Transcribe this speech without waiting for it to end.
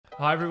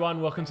Hi everyone,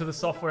 welcome to the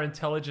Software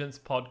Intelligence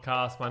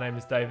Podcast. My name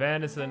is Dave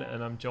Anderson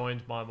and I'm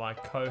joined by my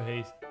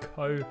co-host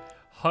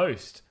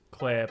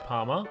Claire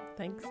Palmer.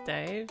 Thanks,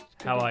 Dave.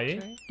 How are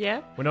you?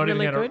 Yeah, We're not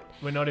really even good.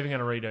 We're not even going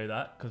to redo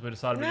that because we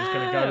decided we're just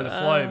going to go with the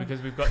flow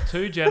because we've got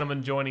two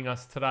gentlemen joining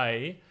us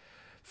today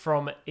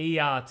from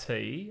ERT,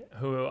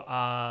 who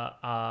are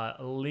a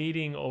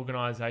leading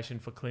organisation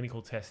for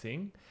clinical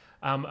testing.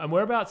 And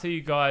whereabouts are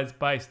you guys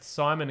based?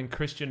 Simon and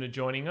Christian are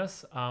joining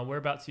us.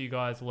 Whereabouts are you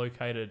guys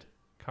located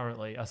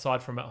currently,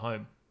 aside from at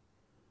home?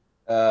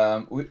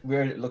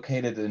 We're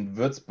located in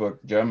Würzburg,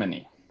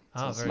 Germany.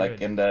 So it's like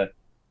good. in the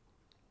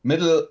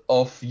middle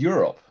of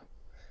Europe.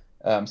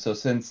 So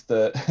since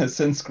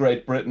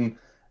Great Britain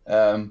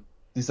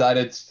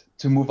decided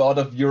to move out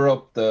of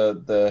Europe,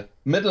 the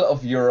middle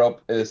of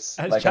Europe is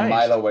like a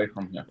mile away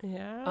from here.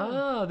 Yeah.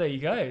 Oh, there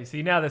you go. So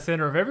you're now the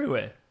centre of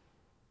everywhere.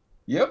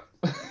 Yep.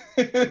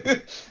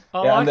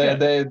 And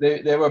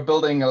they were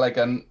building like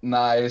a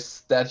nice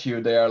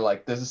statue there,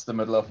 like this is the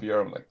middle of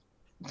Europe. Like.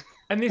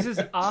 And this is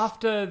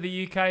after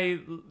the UK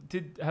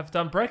have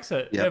done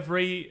Brexit. Yep. They've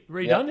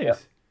redone this. Yep.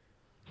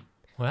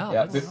 Wow.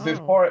 Yeah.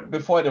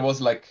 Before it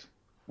was like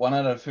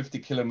 150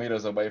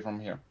 kilometers away from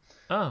here.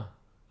 Oh,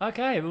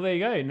 okay. Well, there you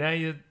go. Now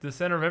you're the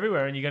centre of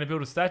everywhere, and you're going to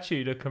build a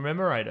statue to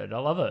commemorate it. I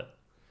love it.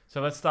 So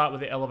let's start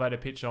with the elevator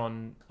pitch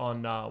on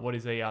what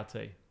is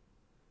ERT.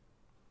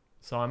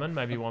 Simon,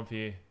 maybe one for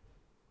you.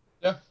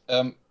 Yeah.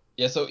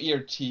 So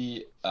ERT,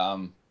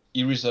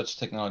 eResearch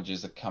Technology,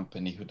 is a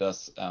company who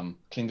does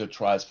clinical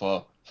trials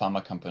for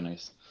pharma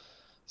companies.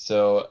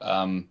 So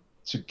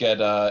to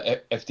get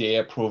a FDA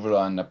approval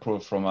and approval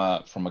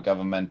from a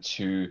government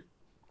to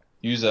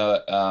use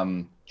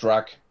a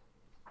drug,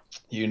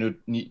 you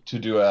need to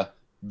do a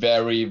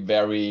very,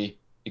 very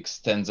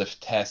extensive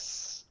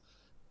tests,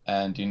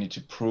 and you need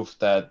to prove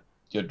that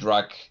your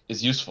drug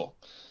is useful.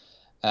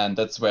 And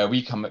that's where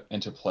we come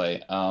into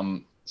play.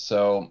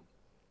 So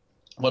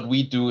what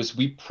we do is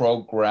we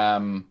produce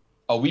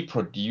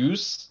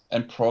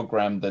and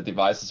program the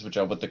devices which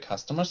are with the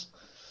customers.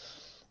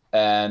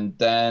 And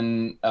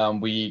then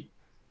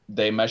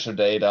they measure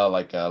data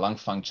like a lung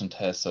function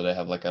test. So they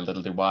have like a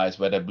little device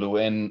where they blew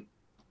in,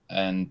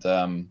 and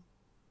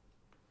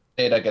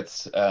data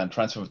gets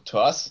transferred to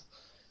us.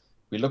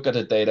 We look at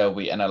the data,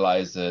 we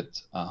analyze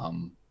it,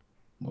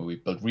 we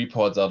build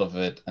reports out of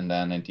it, and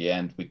then in the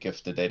end, we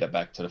give the data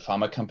back to the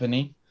pharma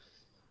company,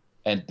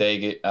 and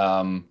they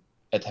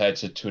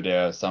attach it to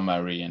their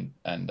summary and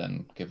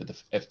then give it to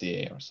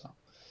FDA or so.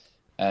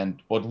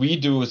 And what we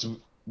do is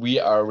we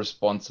are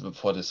responsible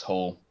for this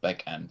whole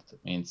back end. It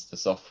means the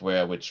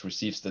software which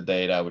receives the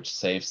data, which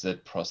saves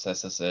it,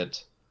 processes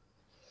it.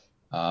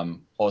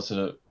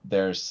 Also,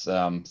 there's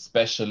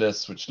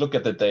specialists which look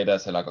at the data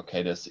and say like,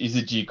 okay, this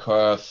ECG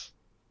curve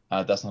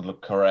does not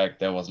look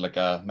correct. There was like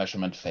a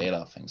measurement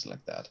failure, things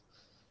like that.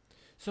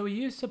 So are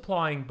you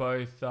supplying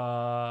both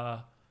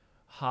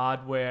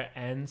hardware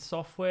and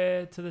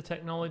software to the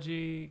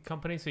technology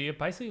company? So you're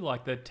basically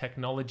like the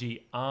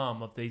technology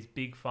arm of these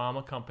big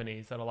pharma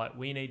companies that are like,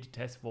 we need to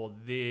test for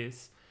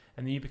this.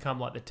 And then you become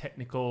like the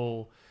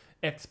technical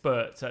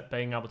experts at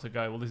being able to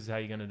go, well, this is how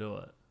you're going to do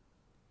it.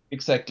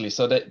 Exactly.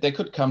 So they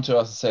could come to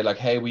us and say like,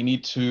 hey, we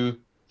need to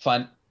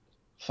find,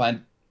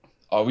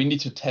 or we need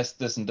to test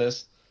this and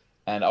this.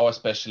 And our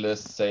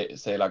specialists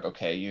say like,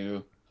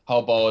 okay, how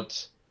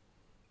about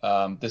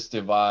this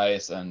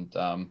device, and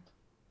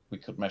we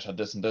could measure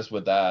this and this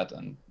with that,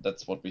 and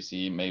that's what we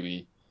see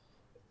maybe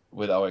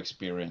with our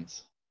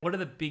experience. What are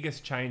the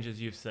biggest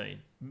changes you've seen?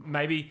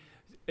 Maybe,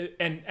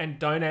 and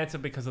don't answer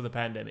because of the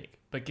pandemic,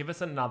 but give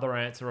us another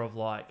answer of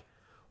like,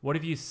 what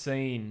have you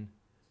seen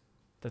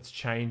that's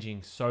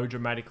changing so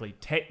dramatically,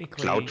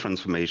 technically? Cloud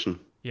transformation.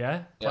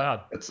 Yeah,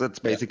 cloud. That's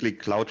basically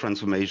cloud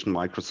transformation,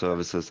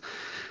 microservices.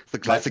 The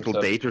classical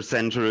data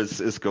center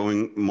is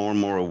going more and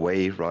more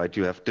away, right?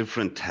 You have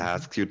different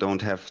tasks. You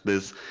don't have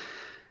this,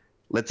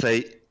 let's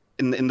say,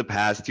 in the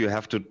past, you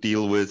have to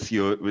deal with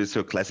your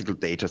classical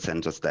data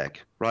center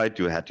stack, right?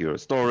 You had your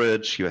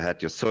storage, you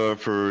had your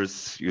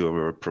servers, you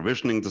were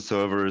provisioning the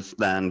servers,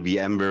 then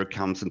VMware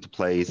comes into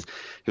place.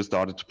 You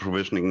started to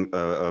provisioning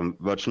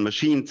virtual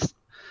machines.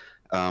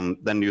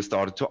 Then you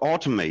started to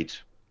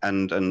automate,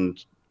 and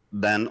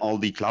then all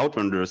the cloud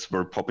vendors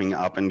were popping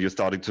up, and you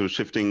started to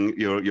shifting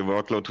your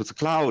workload to the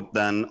cloud.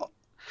 Then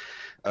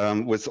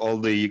with all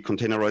the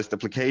containerized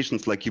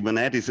applications like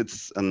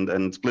Kubernetes,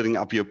 and splitting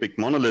up your big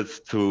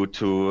monolith to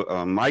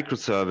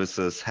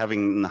microservices,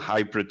 having a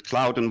hybrid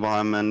cloud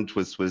environment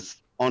with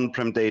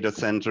on-prem data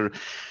center,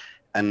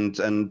 and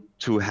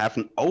to have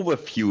an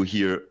overview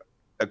here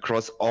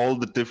across all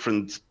the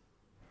different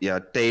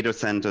data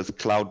centers,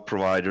 cloud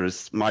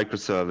providers,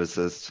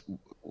 microservices,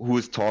 who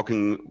is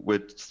talking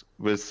with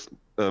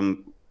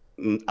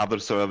other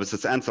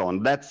services and so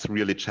on. That's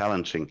really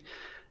challenging.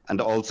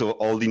 And also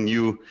all the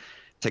new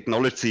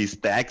technology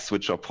stacks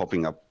which are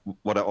popping up,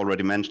 what I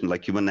already mentioned,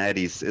 like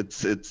Kubernetes,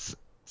 it's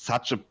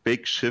such a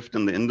big shift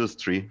in the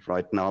industry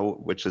right now,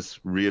 which is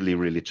really,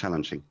 really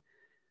challenging.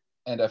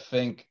 And I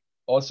think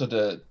also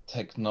the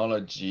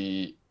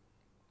technology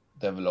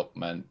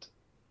development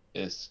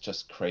is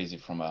just crazy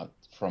from a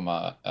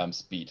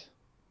speed.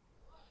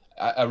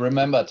 I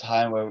remember a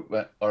time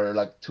or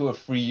like 2 or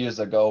 3 years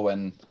ago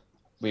when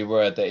we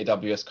were at the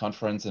AWS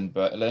conference in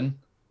Berlin,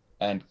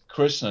 and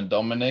Christian and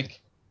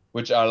Dominic,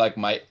 which are like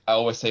I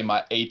always say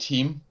my A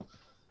team,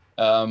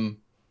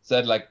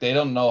 said like they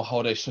don't know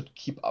how they should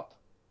keep up.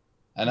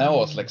 And I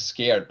was like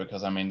scared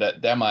because I mean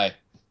that they're my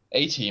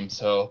A team.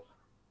 So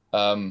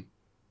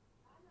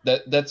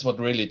that's what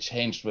really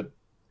changed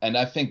and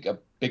I think a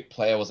big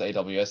player was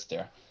AWS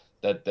there,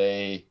 that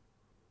they,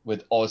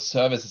 with all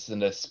services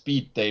and the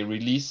speed they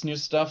release new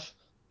stuff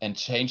and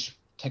change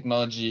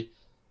technology,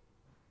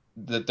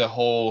 the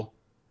whole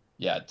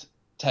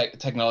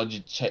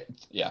technology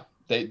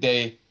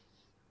they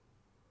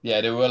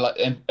were like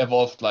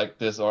evolved like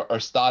this or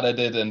started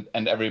it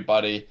and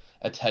everybody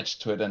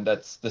attached to it, and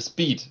that's the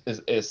speed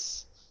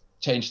is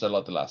changed a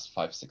lot the last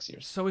 5-6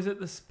 years. So is it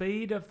the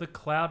speed of the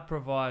cloud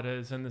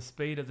providers and the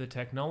speed of the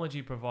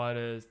technology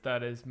providers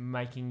that is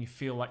making you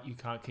feel like you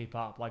can't keep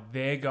up? Like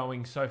they're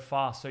going so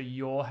fast, so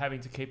you're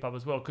having to keep up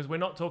as well? Because we're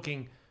not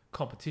talking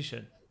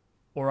competition,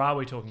 or are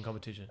we talking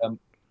competition?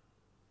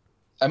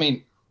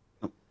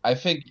 I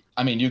think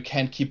you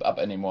can't keep up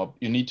anymore.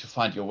 You need to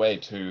find your way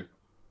to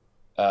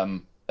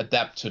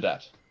adapt to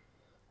that.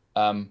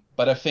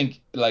 But I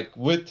think like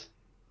with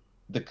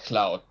the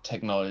cloud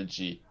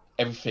technology,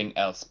 everything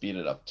else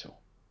speeded up too.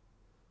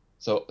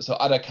 So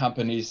other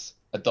companies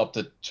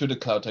adopted to the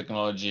cloud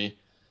technology.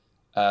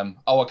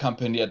 Our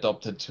company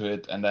adopted to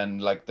it, and then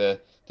like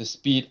the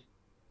speed.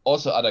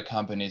 Also, other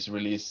companies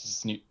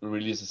releases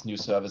new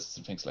services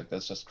and things like that.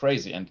 It's just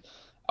crazy, and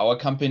our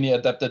company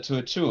adapted to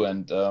it too.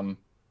 And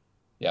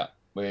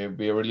we're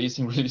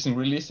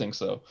releasing.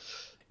 So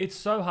it's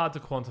so hard to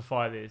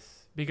quantify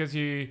this because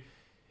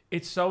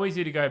it's so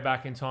easy to go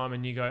back in time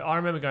and you go, I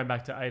remember going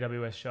back to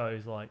AWS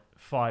shows like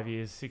 5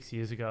 years, 6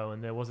 years ago,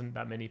 and there wasn't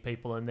that many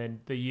people. And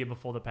then the year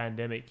before the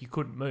pandemic, you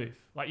couldn't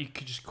move. Like you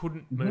just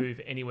couldn't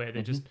move anywhere.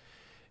 They're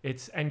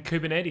and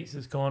Kubernetes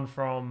has gone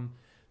from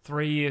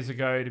 3 years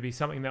ago to be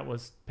something that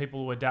was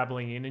people were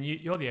dabbling in, and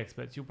you're the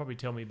experts. You'll probably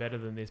tell me better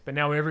than this, but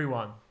now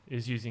everyone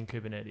is using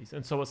Kubernetes.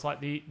 And so it's like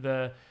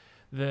the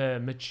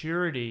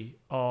maturity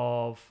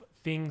of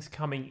things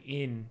coming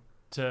in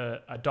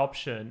to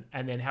adoption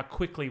and then how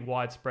quickly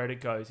widespread it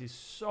goes is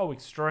so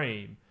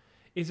extreme.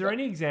 Is there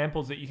any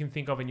examples that you can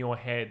think of in your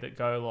head that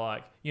go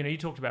like, you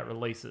talked about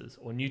releases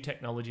or new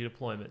technology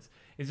deployments.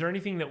 Is there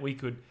anything that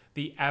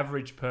the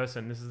average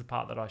person, this is the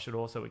part that I should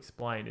also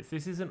explain, is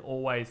this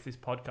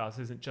podcast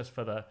isn't just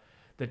for the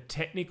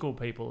technical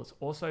people, it's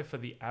also for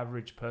the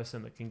average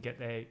person that can get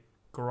their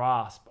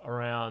grasp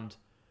around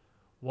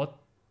what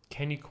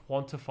can you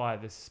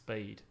quantify this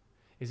speed?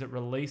 Is it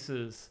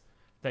releases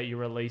that you're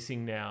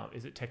releasing now?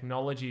 Is it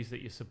technologies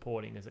that you're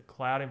supporting? Is it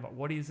cloud?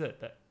 What is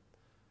it that?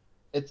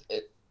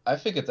 I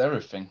think it's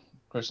everything,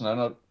 Christian. I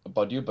don't know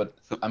about you, but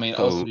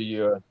also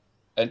your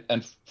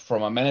and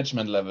from a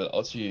management level,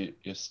 also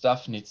your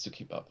staff needs to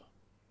keep up,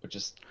 which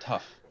is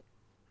tough,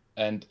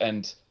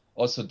 and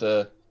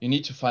also you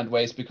need to find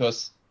ways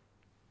because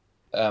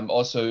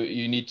also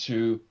you need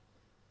to,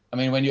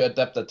 when you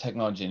adapt the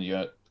technology and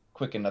you're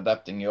quick in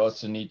adapting, you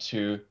also need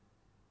to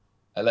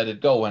let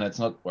it go when it's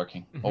not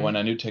working or when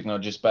a new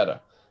technology is better.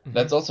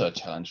 That's also a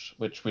challenge,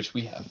 which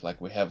we have.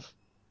 Like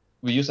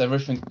we use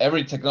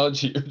every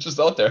technology just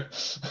out there.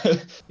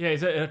 Yeah,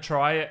 is it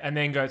try it and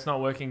then go, it's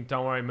not working,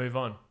 don't worry, move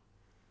on.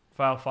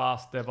 Fail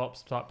fast,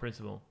 DevOps type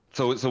principle.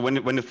 So when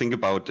you think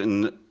about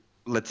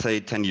let's say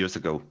 10 years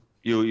ago,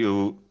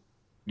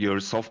 your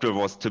software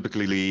was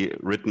typically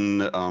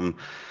written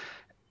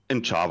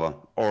in Java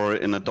or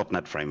in a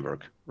 .NET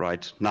framework,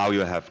 right? Now you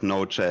have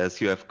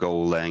Node.js, you have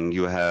Golang,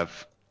 you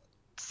have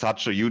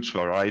such a huge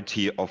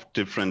variety of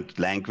different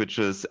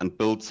languages and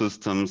build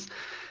systems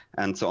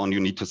and so on you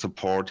need to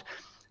support.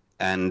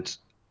 And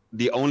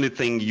the only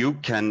thing you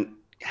can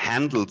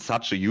handle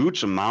such a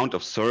huge amount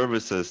of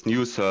services,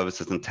 new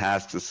services and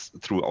tasks is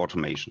through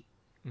automation,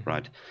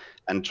 right?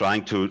 And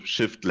trying to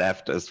shift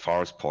left as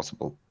far as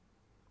possible.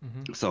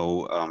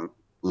 So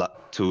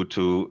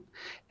to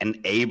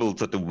enable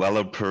the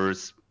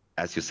developers,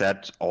 as you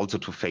said, also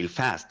to fail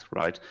fast,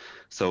 right?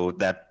 So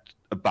that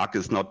a bug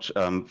is not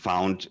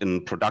found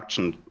in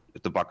production,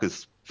 the bug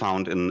is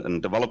found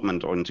in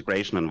development or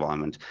integration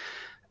environment.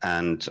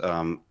 And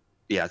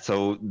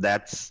so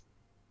that's,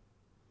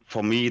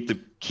 for me, the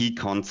key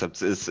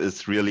concepts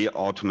is really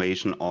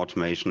automation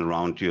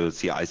around your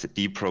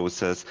CI/CD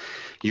process,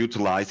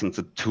 utilizing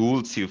the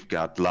tools you've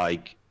got,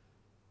 like,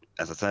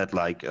 as I said,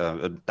 like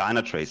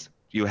Dynatrace.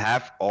 You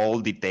have all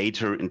the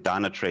data in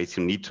Dynatrace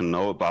you need to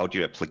know about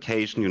your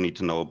application, you need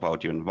to know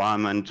about your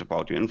environment,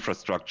 about your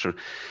infrastructure,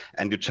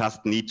 and you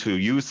just need to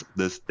use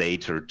this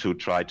data to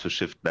try to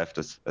shift left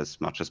as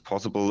much as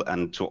possible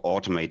and to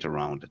automate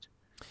around it.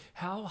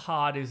 How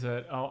hard is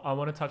it? I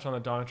want to touch on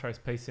the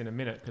Dynatrace piece in a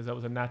minute because that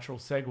was a natural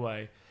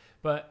segue,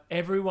 but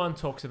everyone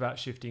talks about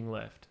shifting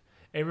left.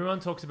 Everyone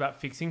talks about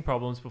fixing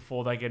problems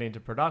before they get into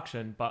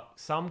production, but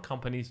some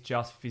companies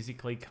just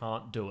physically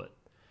can't do it.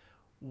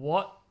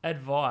 what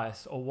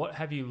advice or what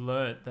have you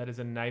learnt that has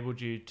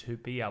enabled you to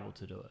be able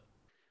to do it?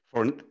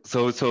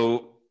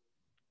 So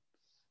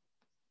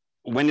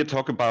when you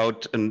talk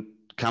about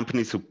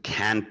companies who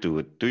can't do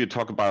it, do you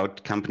talk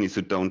about companies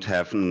who don't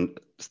have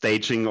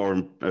staging or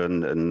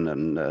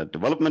a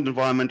development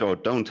environment, or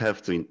don't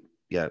have the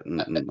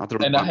another?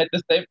 And I had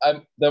the same.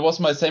 That was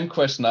my same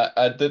question.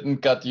 I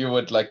didn't get you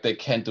with like they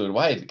can't do it.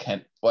 Why they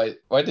can't? Why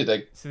did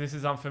they? So this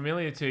is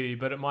unfamiliar to you,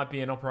 but it might be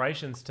an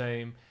operations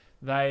team.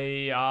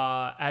 They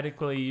are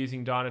adequately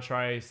using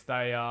Dynatrace.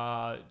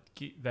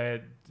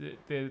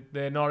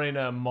 They're not in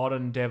a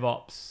modern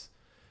DevOps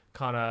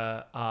kind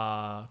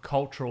of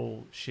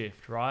cultural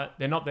shift, right?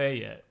 They're not there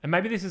yet, and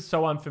maybe this is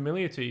so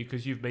unfamiliar to you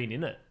because you've been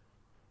in it.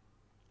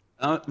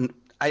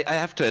 I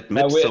have to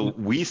admit, so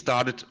we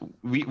started.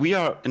 We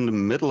are in the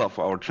middle of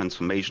our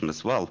transformation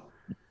as well,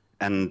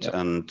 and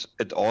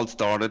it all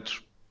started,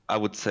 I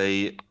would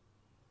say,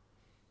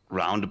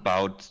 round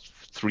about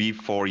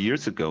 3-4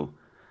 years ago,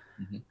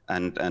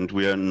 and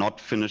we are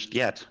not finished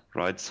yet,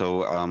 right?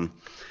 So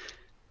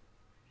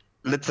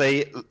let's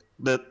say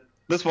that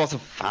this was a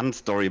fun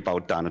story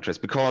about Dynatrace,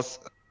 because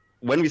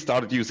when we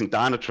started using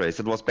Dynatrace,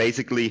 it was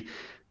basically,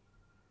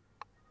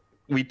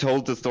 we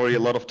told the story a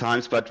lot of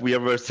times, but we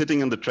were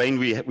sitting in the train.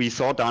 We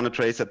saw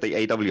Dynatrace at the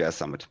AWS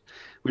Summit.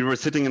 We were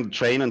sitting in the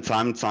train and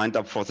Simon signed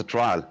up for the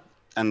trial.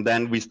 And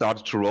then we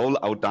started to roll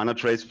out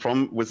Dynatrace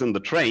from within the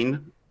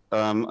train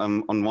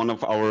on one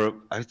of our,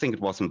 I think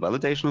it was a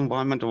validation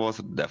environment, or was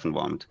it a dev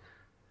environment?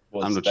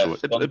 I'm not sure.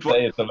 It's a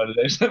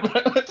validation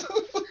environment.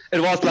 It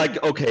was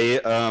like, okay,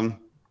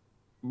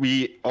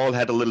 we all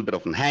had a little bit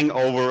of a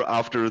hangover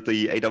after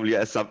the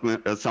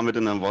AWS Summit,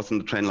 and I was in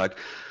the train like,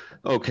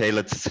 okay,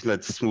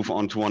 let's move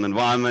on to one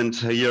environment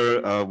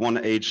here, one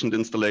agent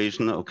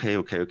installation.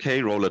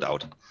 Okay, roll it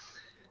out.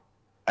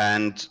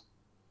 And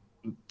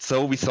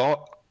so we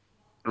saw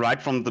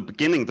right from the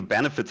beginning the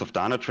benefits of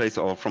Dynatrace,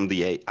 or from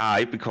the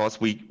AI, because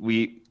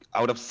we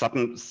out of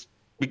sudden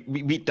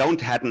we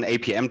don't had an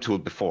APM tool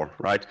before,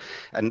 right?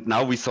 And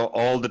now we saw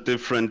all the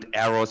different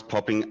errors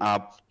popping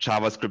up,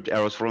 JavaScript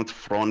errors from the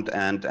front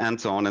end, and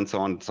so on and so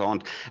on and so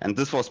on. And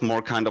this was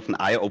more kind of an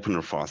eye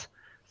opener for us.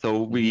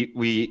 So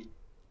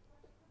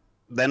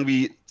then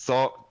we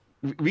saw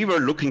we were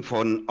looking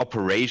for an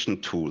operation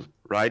tool,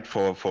 right,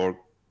 for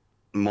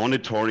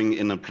monitoring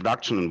in a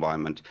production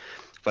environment.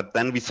 But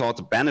then we saw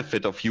the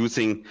benefit of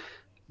using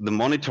the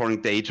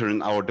monitoring data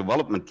in our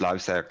development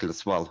lifecycle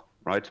as well,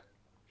 right?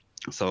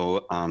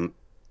 So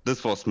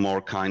this was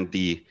more kind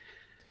the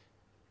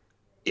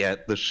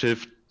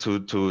shift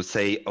to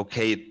say,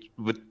 okay, it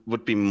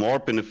would be more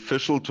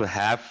beneficial to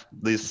have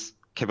this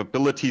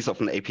capabilities of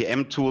an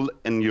APM tool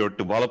in your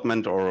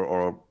development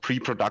or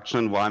pre-production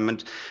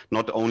environment,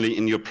 not only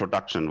in your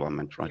production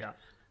environment, right? Yeah.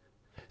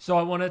 So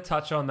I want to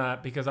touch on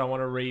that because I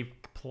want to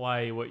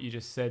replay what you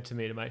just said to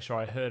me to make sure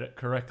I heard it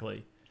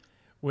correctly,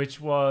 which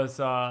was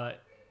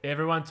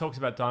everyone talks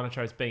about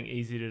Dynatrace being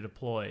easy to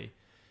deploy,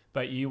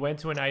 but you went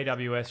to an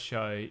AWS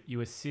show, you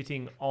were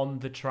sitting on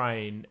the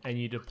train, and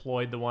you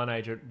deployed the one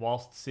agent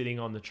whilst sitting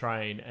on the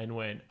train and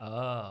went,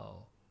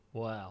 oh,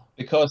 wow.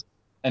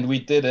 And we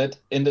did it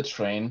in the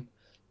train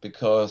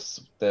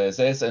because the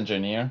sales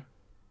engineer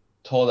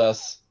told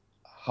us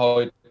how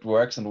it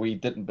works, and we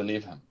didn't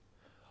believe him.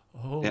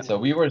 Oh. So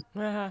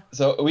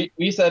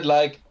we said,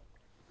 like,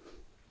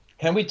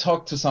 can we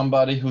talk to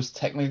somebody who's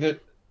technical?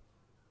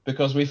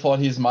 Because we thought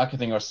he's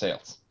marketing or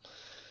sales.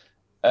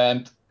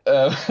 And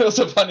it was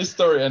a funny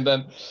story. And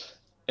then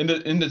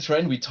in the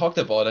train we talked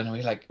about it, and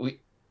we're like,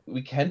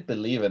 we can't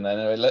believe it. And then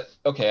we're like,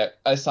 okay,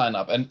 I sign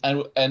up. And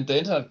the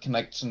internet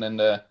connection in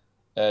the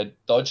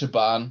Deutsche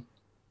Bahn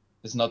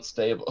is not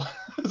stable.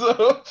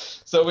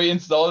 so we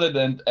installed it,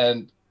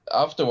 and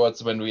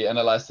afterwards, when we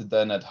analyzed it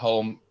then at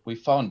home, we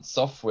found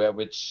software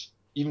which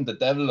even the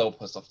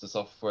developers of the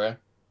software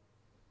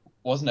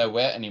wasn't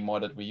aware anymore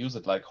that we use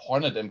it, like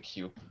Hornet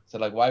MQ. So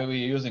like, why were we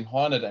using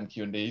Hornet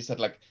MQ? And he said,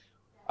 like,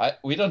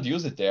 we don't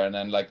use it there. And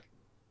then, like,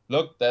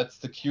 look, that's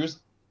the queues.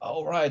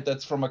 Oh, right,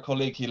 that's from a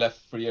colleague he left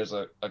 3 years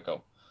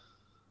ago.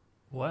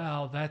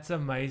 Wow, that's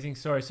amazing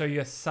story. So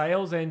your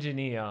sales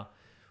engineer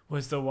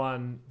was the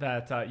one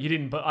that you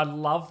didn't, but I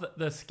love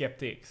the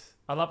skeptics.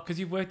 I love, because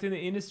you've worked in the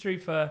industry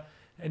for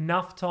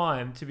enough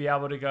time to be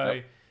able to go,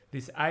 yep,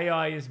 this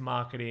AI is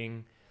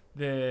marketing,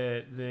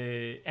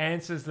 the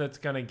answers that's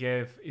going to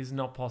give is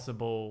not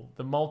possible,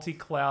 the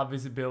multi-cloud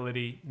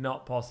visibility,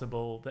 not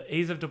possible, the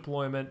ease of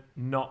deployment,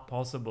 not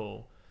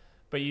possible.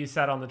 But you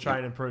sat on the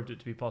train and proved it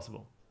to be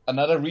possible.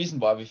 Another reason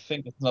why we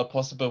think it's not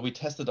possible, we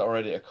tested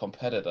already a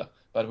competitor,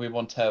 but we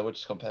won't tell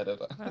which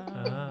competitor.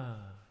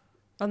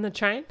 On the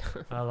train?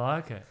 I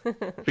like it.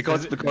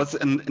 Because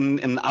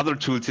in other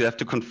tools you have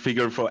to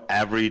configure for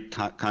every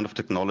kind of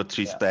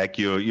technology stack,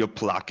 your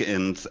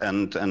plugins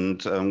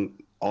and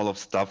all of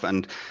stuff.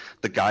 And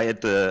the guy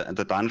at the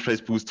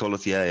Dynatrace booth told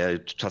us, you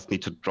just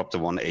need to drop the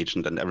one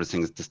agent and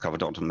everything is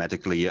discovered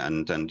automatically,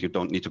 and you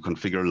don't need to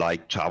configure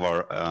like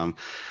Java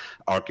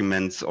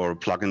arguments or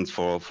plugins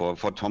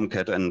for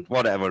Tomcat and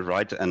whatever,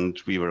 right? And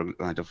we were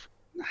kind of,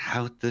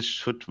 how this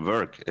should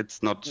work.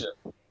 It's not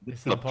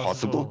It's not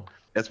possible.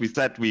 As we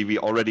said, we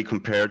already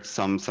compared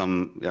some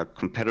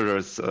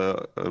competitors,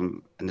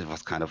 and it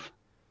was kind of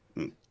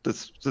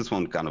this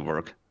won't kind of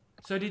work.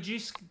 So did you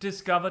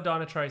discover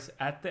Dynatrace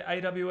at the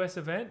AWS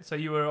event? So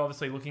you were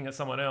obviously looking at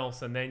someone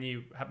else, and then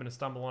you happened to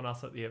stumble on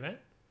us at the event?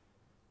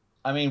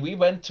 I mean, we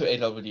went to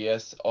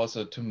AWS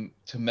also to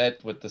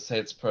meet with the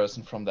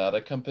salesperson from the other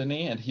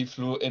company, and he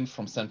flew in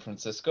from San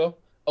Francisco.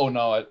 Oh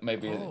no,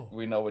 maybe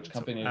we know which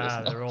company it is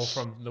now. They're all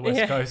from the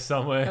West Coast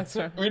somewhere. That's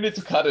right. We need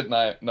to cut it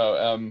now.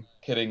 No,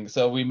 kidding.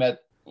 So we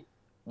met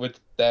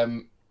with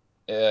them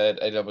at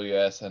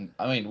AWS, and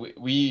I mean,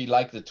 we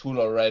liked the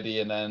tool already,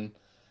 and then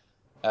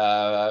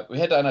we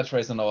had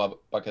Dynatrace on our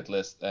bucket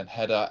list and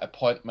had an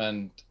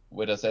appointment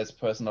with a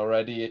salesperson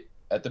already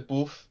at the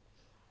booth,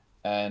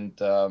 and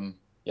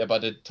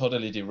but it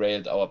totally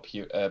derailed our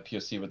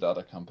POC with the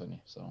other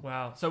company. So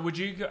wow. So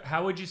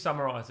how would you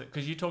summarize it?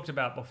 Because you talked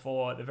about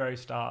before at the very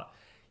start,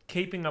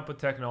 keeping up with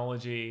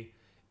technology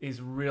is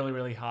really,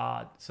 really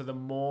hard. So the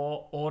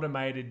more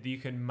automated you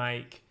can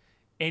make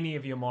any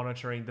of your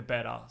monitoring, the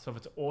better. So if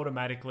it's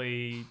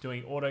automatically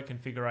doing auto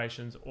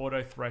configurations,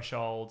 auto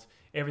thresholds,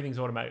 everything's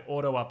automatic,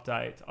 auto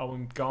updates,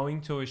 I'm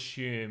going to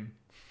assume,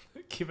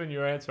 given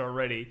your answer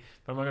already,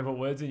 but I'm not going to put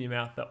words in your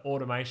mouth, that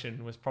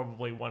automation was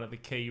probably one of the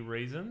key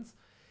reasons.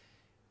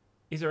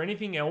 Is there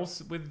anything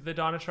else with the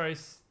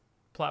Dynatrace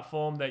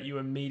platform that you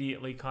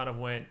immediately kind of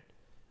went,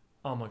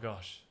 oh my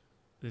gosh,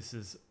 this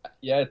is...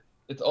 Yeah,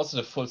 it's also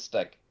the full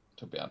stack,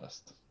 to be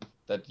honest,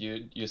 that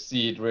you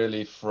see it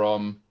really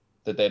from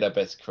the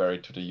database query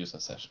to the user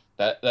session.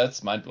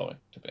 That's mind-blowing,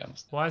 to be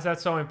honest. Why is that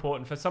so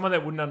important? For someone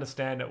that wouldn't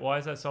understand it, why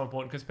is that so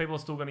important? Because people are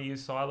still going to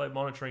use siloed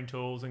monitoring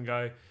tools and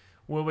go,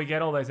 will we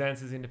get all those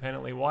answers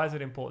independently? Why is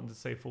it important to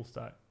see full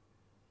stack?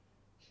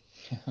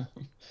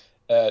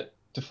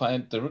 To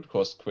find the root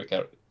cause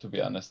quicker, to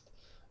be honest.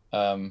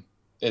 I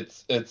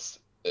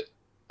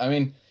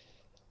mean,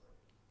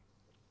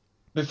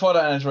 before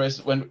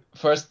Dynatrace, when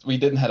first we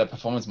didn't have a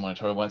performance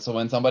monitor,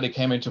 when somebody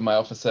came into my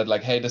office and said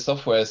like, hey, the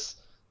software is,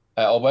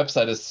 our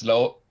website is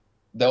slow,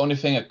 the only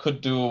thing I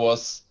could do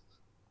was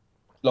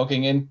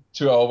logging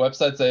into our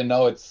website, saying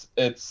no, it's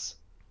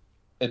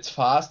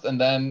fast,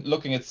 and then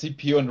looking at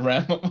CPU and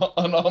RAM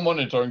on our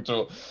monitoring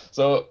tool.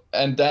 So,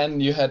 and then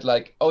you had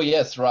like, oh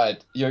yes,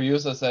 right, your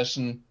user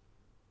session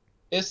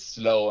is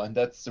slow, and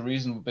that's the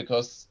reason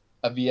because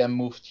a VM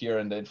moved here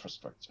in the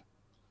infrastructure.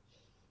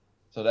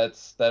 So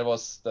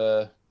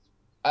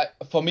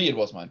for me, it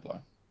was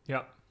mind-blowing.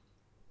 Yep.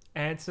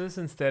 Answers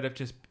instead of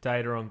just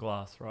data on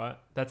glass, right?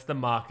 That's the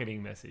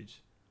marketing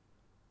message.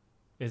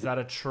 Is that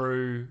a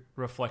true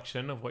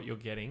reflection of what you're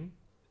getting?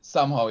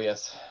 Somehow,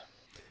 yes.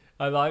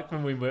 I like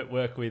when we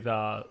work with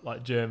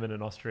like German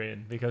and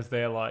Austrian, because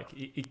they're like,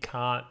 it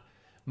can't,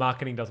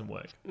 marketing doesn't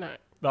work. No.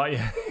 Like,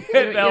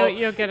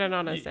 you'll get an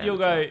honest answer. You'll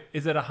go,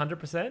 is it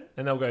 100%?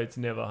 And they'll go, it's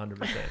never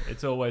 100%.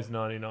 It's always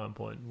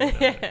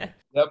 99.1.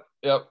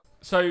 Yep.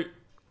 So,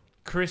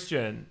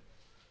 Christian,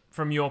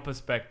 from your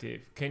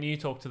perspective, can you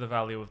talk to the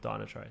value of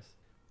Dynatrace?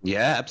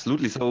 Yeah,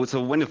 absolutely. So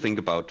when you think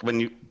about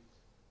in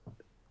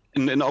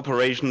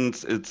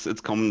operations, it's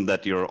common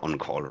that you're on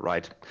call,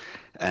 right?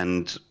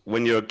 And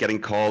when you're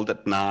getting called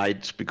at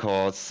night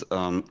because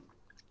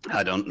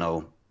I don't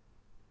know,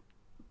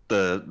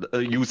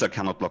 the user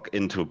cannot log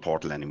into a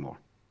portal anymore,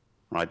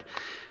 right?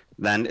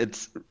 Then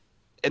it's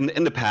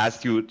in the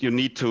past you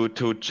need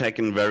to check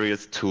in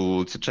various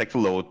tools, you check the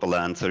load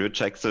balancer, you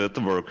check the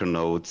worker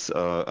nodes.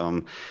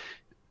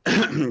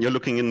 You're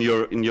looking in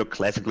your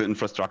classical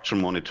infrastructure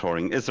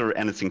monitoring. Is there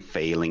anything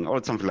failing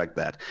or something like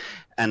that?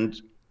 And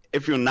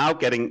if you're now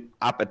getting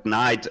up at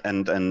night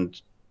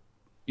and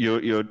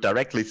you're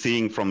directly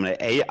seeing from an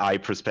AI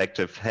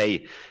perspective,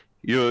 hey,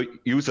 your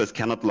users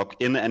cannot log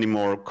in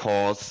anymore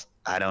because,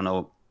 I don't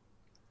know,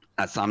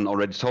 as I'm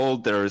already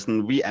told, there is a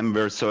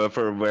VMware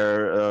server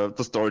where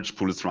the storage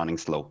pool is running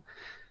slow.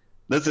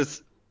 This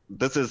is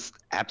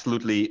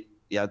absolutely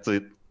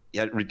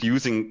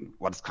reducing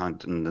what's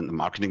kind of in the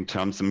marketing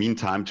terms the mean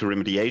time to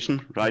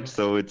remediation, right?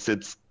 Mm-hmm.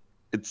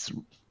 So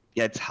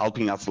it's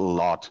helping us a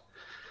lot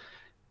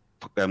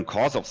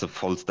because of the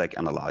full stack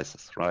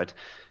analysis, right?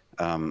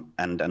 And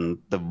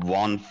the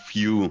one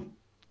view,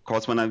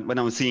 because when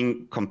I'm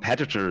seeing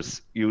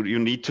competitors, you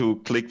need to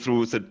click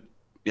through the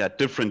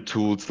different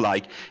tools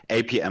like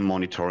APM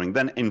monitoring,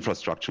 then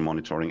infrastructure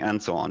monitoring,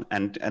 and so on.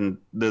 And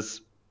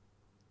this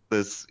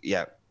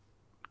holistic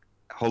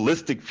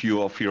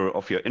view of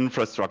your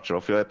infrastructure,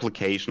 of your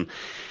application,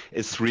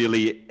 is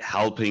really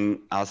helping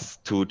us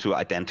to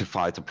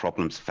identify the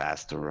problems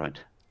faster, right?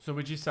 So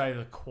would you say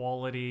the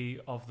quality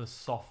of the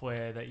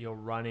software that you're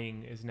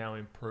running is now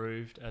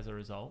improved as a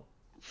result?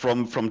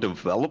 From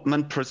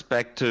development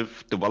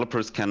perspective,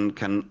 developers can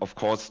of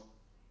course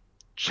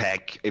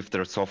check if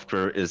their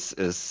software is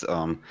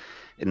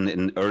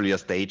in earlier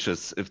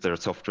stages, if their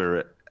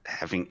software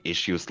having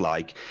issues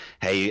like,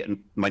 hey,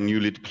 my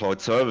newly deployed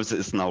service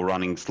is now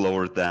running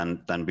slower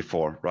than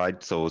before,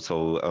 right? So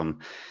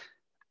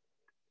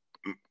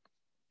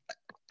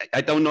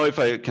I don't know if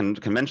I can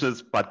mention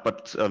this,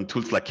 but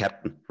tools like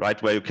Keptn,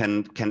 right, where you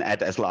can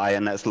add SLI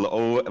and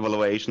SLO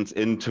evaluations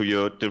into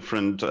your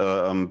different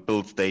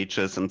build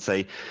stages and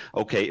say,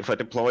 okay, if I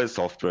deploy a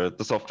software,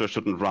 the software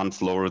shouldn't run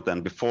slower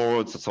than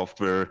before. The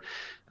software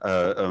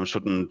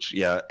shouldn't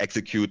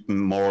execute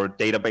more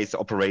database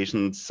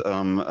operations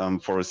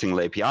for a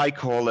single API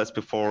call as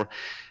before,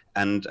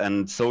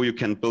 and so you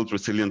can build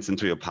resilience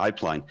into your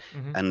pipeline,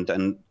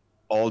 and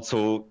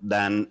also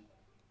then,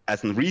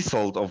 as a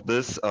result of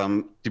this,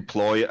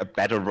 deploy a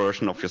better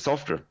version of your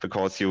software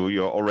because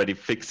you're already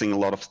fixing a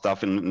lot of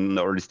stuff in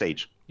the early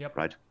stage. Yep.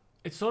 Right.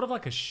 It's sort of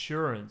like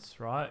assurance,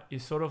 right? You're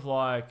sort of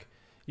like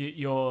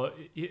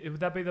would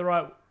that be the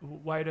right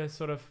way to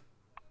sort of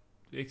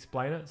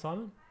explain it,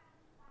 Simon?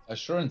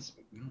 Assurance.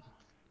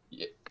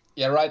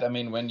 Yeah, right. I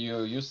mean, when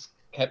you use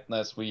Keptn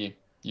as we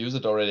use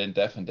it already in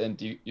dev and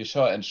int, you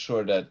sure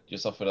ensure that your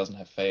software doesn't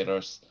have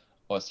failures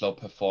or slow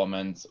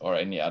performance or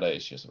any other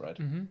issues, right?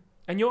 Mm-hmm.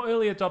 And your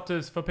early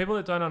adopters, for people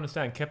that don't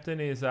understand, Keptn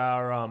is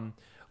our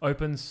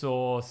open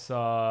source.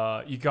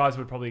 You guys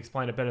would probably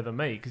explain it better than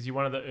me because you're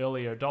one of the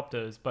early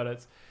adopters. But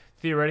it's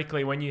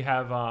theoretically when you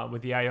have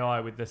with the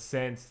AI, with the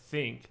sense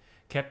think,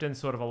 Keptn's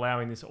sort of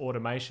allowing this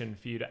automation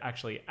for you to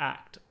actually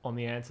act on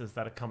the answers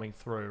that are coming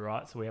through,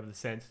 right? So we have the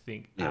sense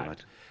think act. Yeah,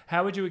 right.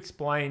 How would you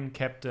explain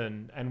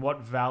Keptn and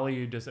what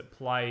value does it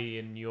play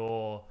in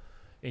your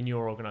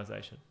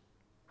organization?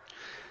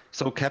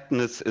 So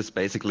Keptn is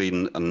basically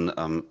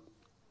an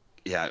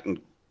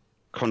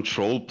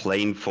control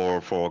plane for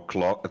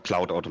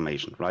cloud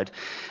automation, right?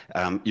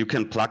 You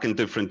can plug in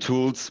different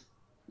tools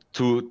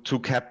to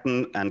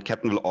Keptn, and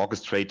Keptn will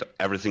orchestrate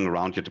everything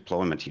around your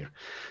deployment here.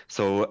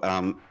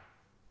 So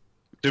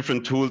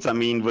different tools, I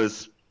mean,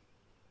 with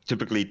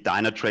typically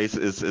Dynatrace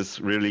is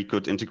really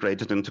good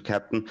integrated into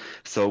Keptn.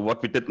 So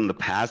what we did in the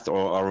past,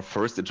 or our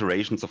first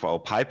iterations of our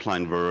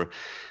pipeline, were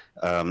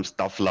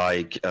stuff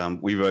like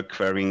we were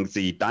querying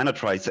the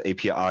Dynatrace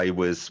API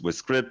with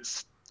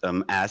scripts,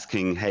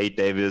 asking, hey,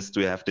 Davis, do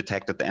you have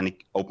detected any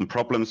open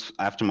problems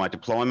after my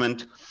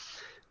deployment?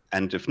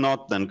 And if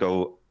not, then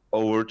go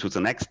over to the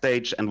next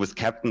stage. And with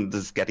Keptn,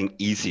 this is getting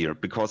easier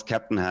because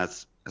Keptn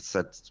has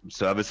set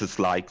services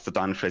like the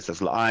Dynatrace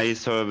SLI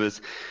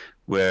service,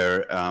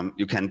 where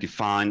you can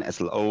define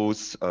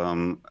SLOs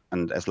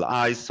and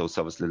SLIs, so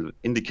service level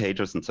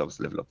indicators and service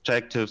level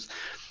objectives.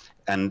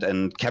 And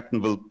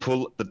Keptn will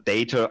pull the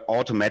data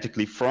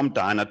automatically from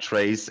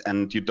Dynatrace,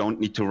 and you don't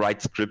need to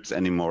write scripts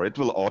anymore. It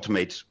will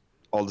automate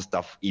all the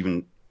stuff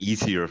even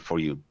easier for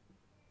you,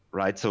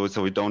 right? So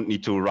you don't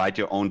need to write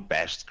your own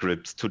bash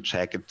scripts to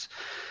check it,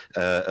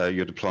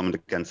 your deployment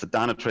against the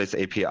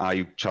Dynatrace API.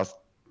 You just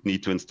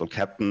need to install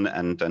Keptn,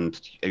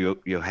 and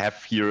you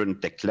have here a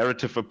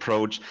declarative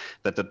approach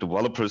that the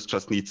developers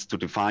just needs to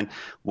define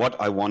what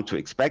I want to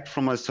expect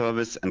from my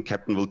service, and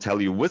Keptn will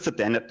tell you with the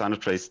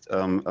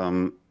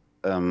Dynatrace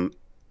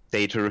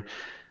data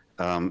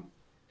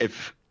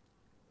if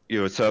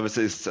your service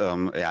is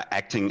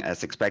acting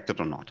as expected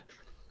or not.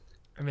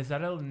 And is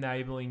that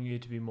enabling you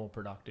to be more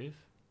productive?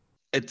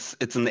 It's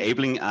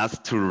enabling us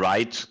to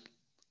write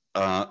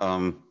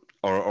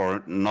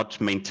or not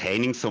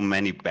maintaining so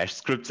many bash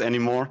scripts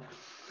anymore,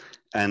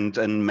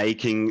 and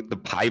making the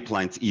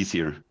pipelines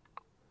easier.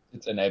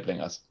 It's enabling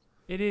us.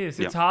 It is.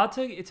 It's hard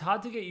to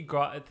get you.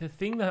 The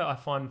thing that I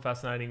find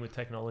fascinating with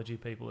technology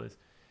people is,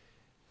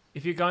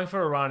 if you're going for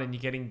a run and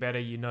you're getting better,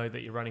 you know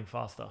that you're running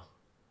faster.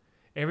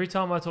 Every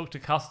time I talk to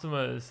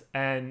customers,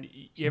 and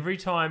every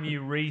time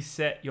you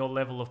reset your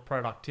level of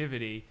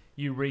productivity,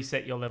 you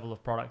reset your level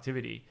of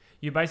productivity.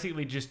 You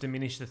basically just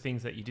diminish the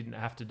things that you didn't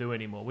have to do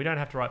anymore. We don't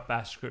have to write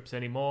bash scripts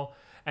anymore,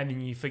 and then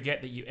you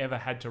forget that you ever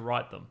had to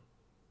write them.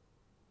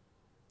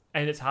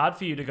 And it's hard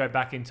for you to go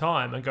back in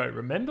time and go,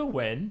 remember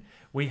when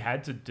we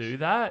had to do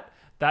that?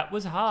 That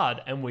was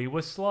hard and we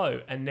were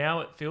slow. And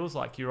now it feels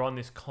like you're on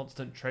this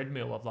constant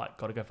treadmill of like,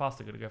 got to go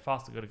faster, got to go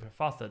faster, got to go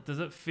faster. Does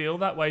it feel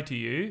that way to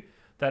you?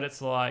 That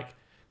it's like,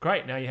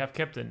 great, now you have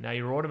Keptn, now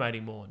you're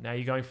automating more, now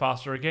you're going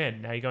faster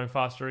again, now you're going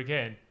faster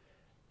again.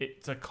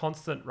 It's a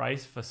constant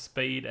race for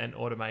speed and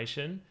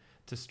automation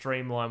to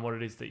streamline what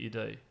it is that you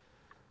do.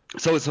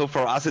 So for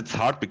us, it's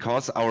hard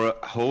because our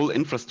whole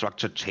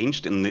infrastructure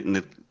changed in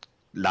the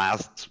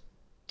last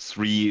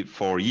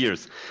 3-4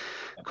 years.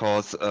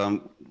 Because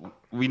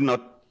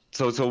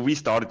we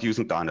started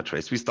using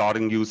Dynatrace. We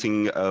started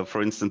using,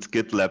 for instance,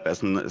 GitLab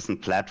as a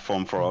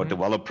platform for our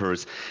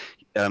developers.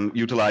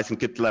 Utilizing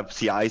GitLab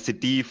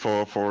CI/CD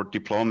for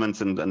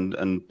deployments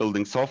and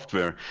building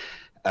software,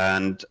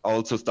 and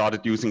also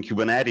started using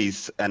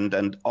Kubernetes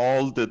and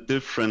all the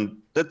different.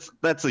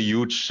 That's a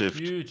huge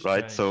shift,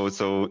 right? Change.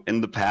 So in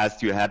the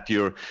past you had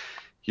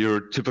your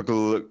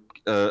typical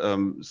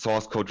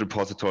source code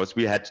repositories.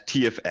 We had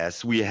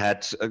TFS, we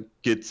had a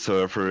Git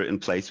server in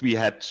place, we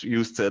had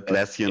used the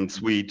Atlassian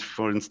suite,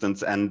 for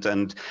instance, and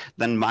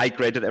then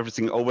migrated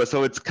everything over.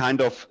 So it's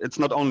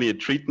not only a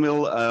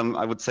treadmill,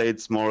 I would say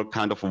it's more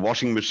kind of a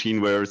washing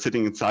machine where you're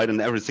sitting inside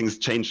and everything's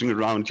changing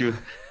around you,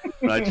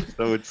 right?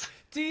 So it's...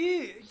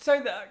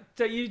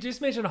 So you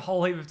just mentioned a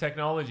whole heap of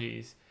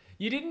technologies.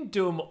 You didn't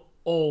do them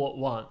all at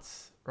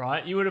once,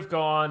 right? You would have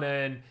gone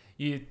and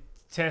you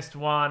test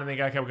one and then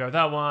go, okay, we'll go with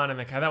that one, and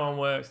then, okay, that one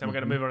works. Then we're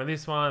going to move on to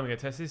this one. We're going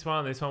to test this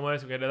one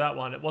works. We'll go to that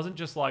one. It wasn't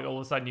just like all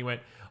of a sudden you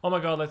went, oh my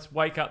God, let's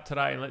wake up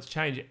today and let's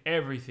change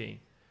everything.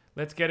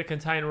 Let's get a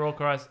container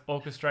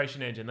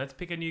orchestration engine. Let's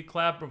pick a new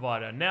cloud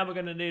provider. Now we're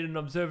going to need an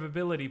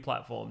observability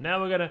platform.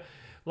 Now we're going to,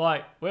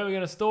 like, where are we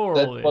going to store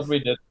all this? That's what we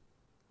did.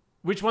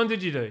 Which one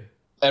did you do?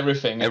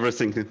 Everything.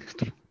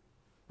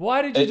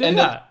 Why did you do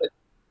that?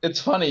 It's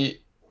funny.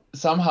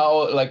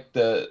 Somehow, like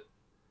the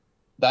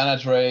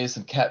Dynatrace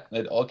and Keptn,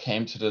 it all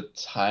came to the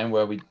time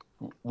where we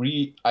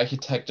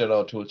re-architected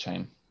our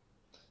toolchain.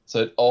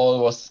 So it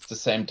all was the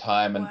same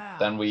time, and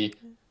then we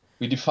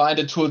defined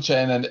a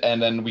toolchain,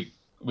 and then we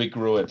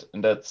grew it,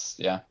 and that's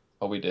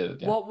how we did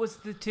it. Yeah. What was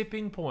the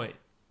tipping point?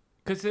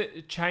 Because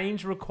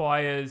change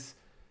requires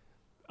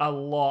a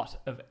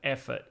lot of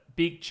effort.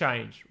 Big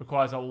change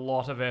requires a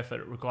lot of effort.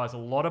 It requires a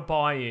lot of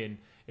buy-in.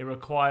 It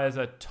requires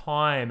a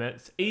time.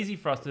 It's easy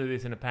for us to do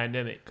this in a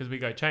pandemic because we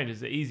go,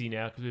 changes are easy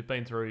now because we've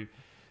been through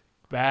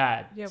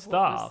bad stuff.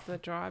 What was the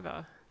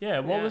driver? Yeah,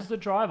 what was the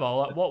driver?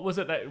 Like, what was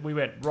it that we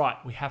went, right,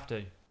 we have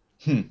to?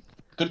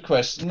 Good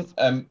question.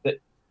 The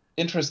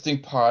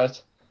interesting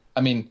part,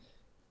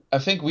 I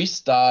think we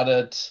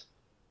started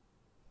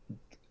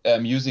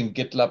using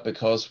GitLab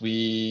because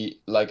we,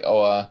 like,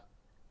 our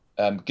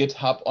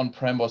GitHub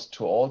on-prem was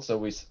too old, so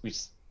we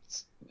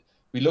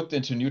looked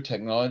into new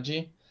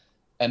technology,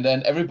 and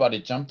then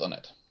everybody jumped on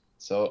it.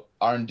 So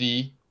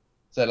R&D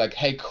said, like,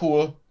 hey,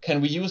 cool,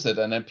 can we use it?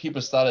 And then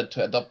people started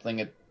to adopting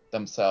it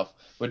themselves,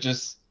 which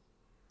is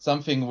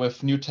something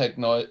with new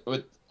technology,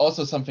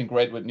 also something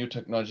great with new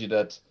technology,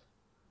 that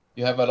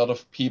you have a lot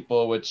of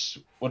people which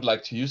would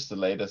like to use the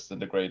latest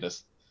and the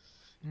greatest.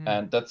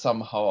 And that's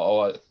somehow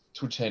our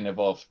toolchain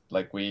evolved.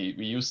 Like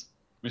we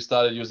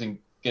started using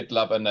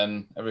GitLab, and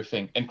then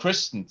everything. And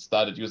Christian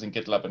started using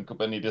GitLab and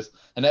Kubernetes,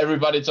 and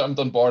everybody jumped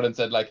on board and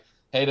said, like,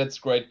 hey, that's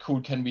great,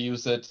 cool, can we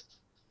use it?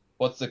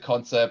 What's the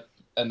concept?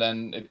 And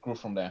then it grew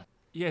from there.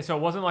 Yeah, so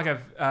it wasn't like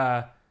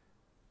a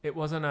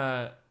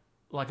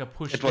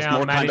push down. It was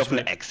more kind of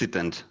an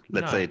accident,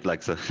 let's say it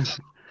like so.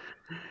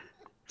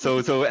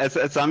 So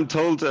as I'm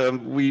told,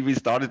 we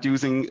started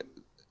using.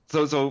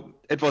 So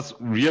it was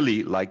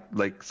really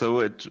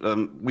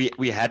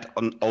we had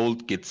an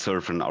old Git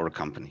server in our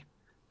company.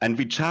 And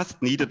we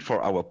just needed,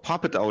 for our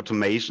Puppet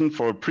automation,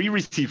 for a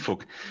pre-receive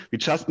hook, we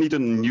just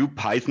needed a new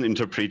Python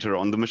interpreter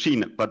on the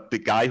machine. But the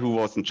guy who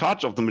was in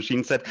charge of the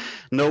machine said,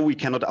 no, we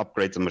cannot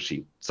upgrade the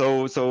machine.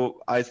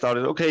 So I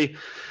started, okay,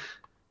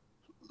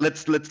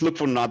 let's look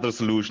for another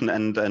solution.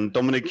 And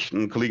Dominic,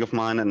 a colleague of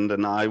mine,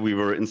 and I, we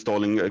were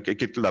installing a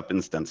GitLab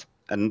instance.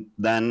 And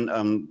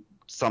then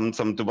some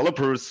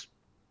developers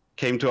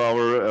came to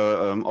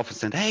our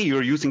office and, hey,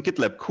 you're using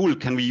GitLab, cool,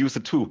 can we use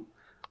it too?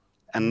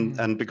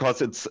 And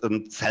because it's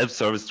a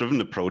self-service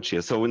driven approach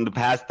here, so in the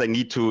past they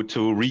need to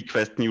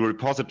request new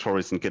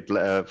repositories in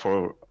GitLab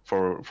for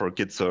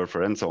Git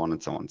server and so on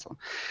and so on and so on.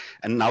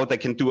 And now they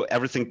can do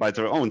everything by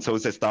their own. So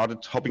they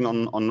started hopping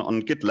on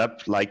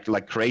GitLab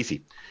like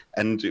crazy,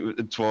 and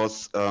it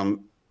was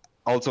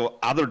also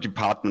other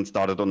departments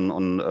started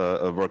on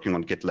working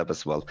on GitLab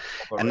as well.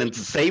 And at the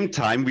same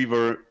time we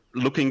were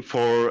looking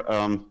for.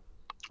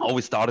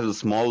 We started a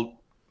small.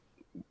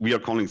 We are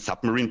calling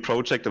submarine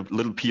project, a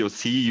little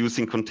POC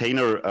using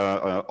container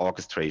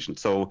orchestration.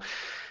 So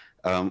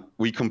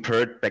we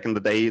compared, back in the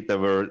day, there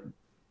were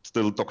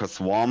still Docker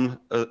Swarm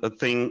a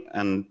thing,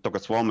 and Docker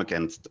Swarm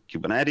against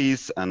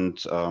Kubernetes.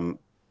 And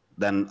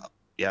then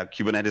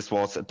Kubernetes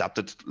was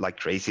adapted like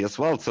crazy as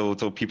well. So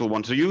people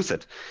want to use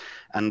it.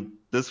 And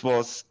this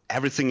was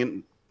everything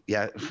in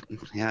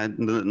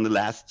the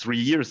last 3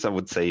 years, I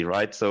would say,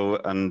 right? So,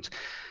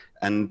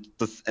 and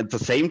at the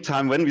same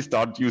time, when we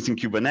started using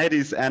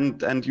Kubernetes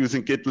and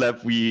using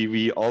GitLab,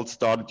 we all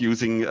started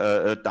using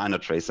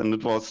Dynatrace, and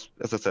it was,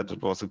 as I said,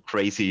 it was a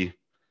crazy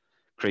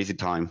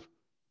time.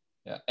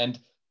 Yeah, and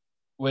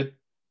with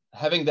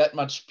having that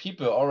much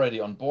people already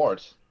on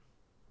board,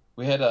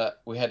 we had a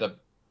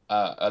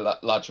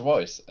large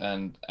voice,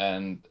 and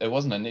it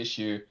wasn't an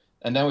issue.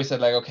 And then we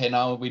said, like, okay,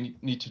 now we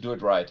need to do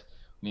it right.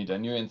 We need a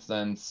new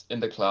instance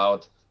in the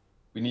cloud.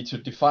 We need to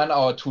define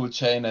our tool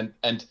chain,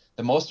 and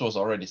the most was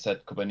already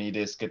set: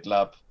 Kubernetes,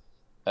 GitLab,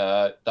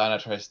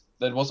 Dynatrace.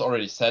 That was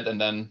already set, and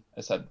then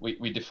I said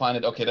we defined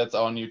it. Okay, that's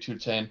our new tool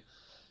chain.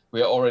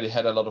 We already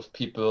had a lot of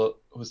people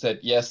who said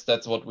yes,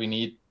 that's what we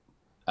need,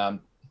 and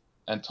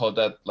told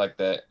that like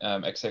the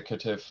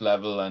executive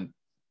level, and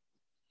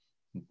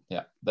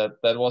that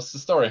was the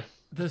story.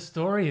 The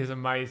story is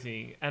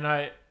amazing,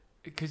 and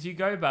because you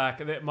go back,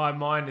 my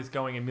mind is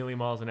going a million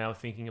miles an hour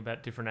thinking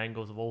about different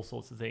angles of all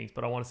sorts of things,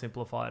 but I want to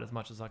simplify it as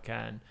much as I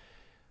can.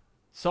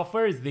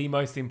 Software is the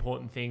most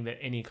important thing that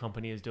any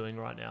company is doing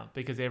right now,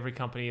 because every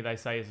company they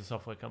say is a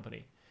software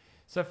company.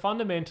 So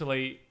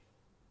fundamentally,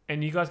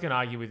 and you guys can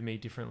argue with me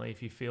differently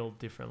if you feel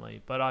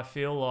differently, but I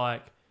feel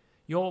like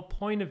your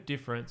point of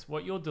difference,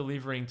 what you're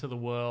delivering to the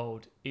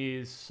world,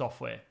 is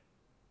software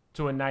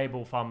to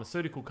enable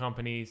pharmaceutical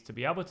companies to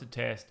be able to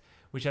test,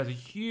 which has a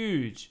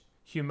huge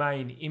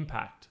humane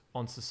impact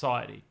on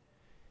society.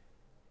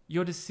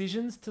 Your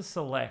decisions to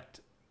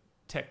select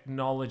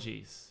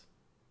technologies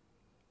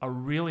are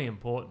really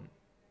important.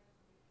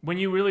 When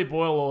you really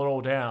boil it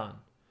all down,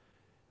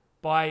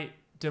 by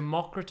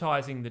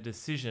democratizing the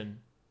decision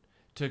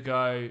to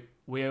go,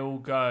 we'll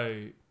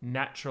go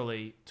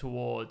naturally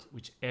towards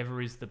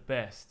whichever is the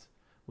best.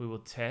 We will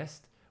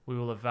test, we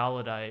will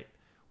validate,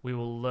 we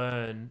will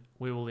learn,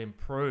 we will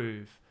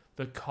improve.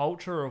 The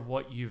culture of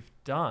what you've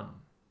done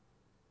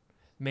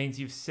means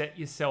you've set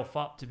yourself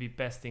up to be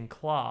best in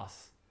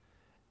class.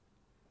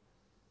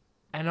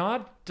 And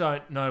I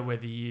don't know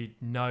whether you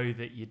know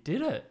that you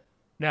did it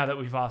now that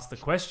we've asked the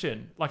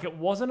question. Like, it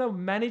wasn't a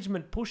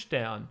management push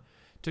down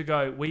to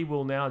go, we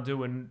will now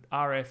do an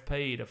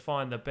RFP to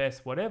find the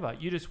best whatever.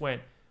 You just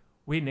went,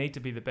 we need to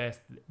be the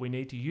best. We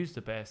need to use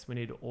the best. We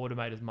need to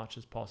automate as much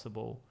as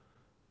possible.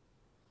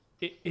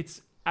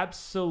 It's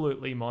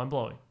absolutely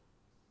mind-blowing.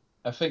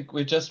 I think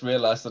we just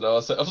realized it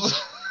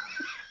ourselves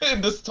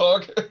in this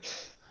talk.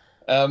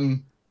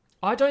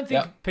 I don't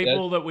think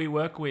people that we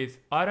work with,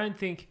 I don't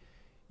think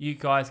you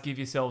guys give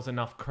yourselves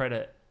enough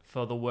credit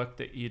for the work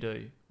that you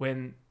do.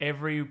 When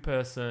every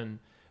person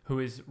who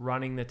is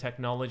running the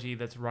technology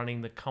that's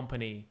running the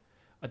company,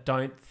 I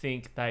don't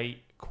think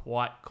they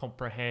quite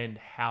comprehend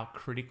how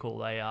critical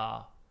they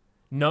are.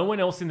 No one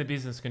else in the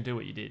business can do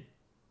what you did.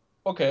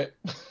 Okay.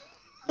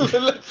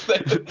 let's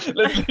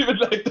leave it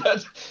like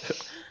that.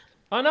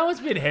 I know it's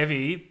a bit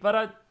heavy, but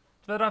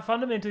I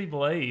fundamentally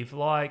believe,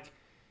 like,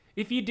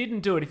 if you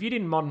didn't do it, if you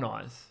didn't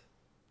modernize,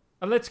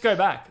 and let's go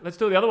back, let's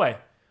do it the other way.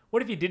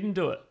 What if you didn't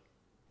do it?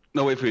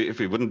 No, if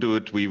we wouldn't do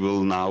it, we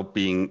will now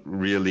being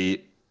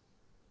really,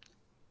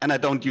 and I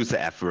don't use the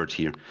F word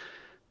here,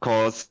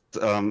 because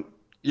we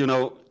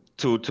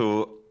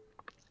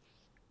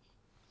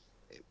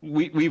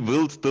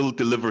will still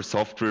deliver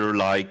software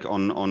like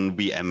on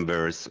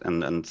VMwares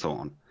and so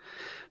on.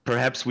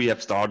 Perhaps we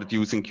have started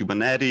using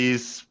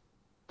Kubernetes,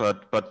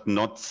 but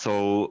not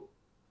so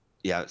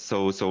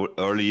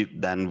early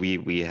than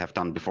we have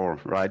done before,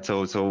 right?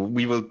 So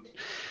we will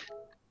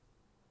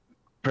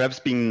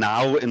perhaps being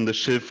now in the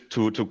shift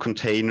to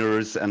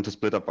containers and to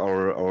split up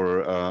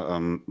our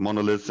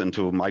monoliths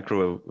into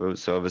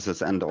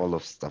microservices and all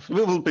of stuff.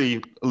 We will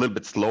be a little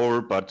bit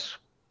slower, but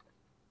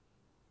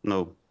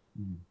no.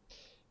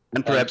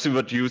 And perhaps we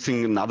were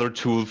using another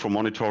tool for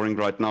monitoring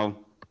right now.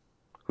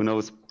 Who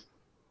knows?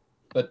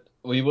 But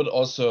we would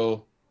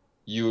also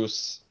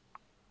use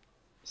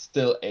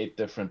still 8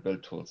 different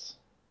build tools.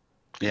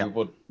 Yeah. We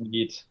would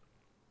need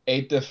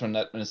 8 different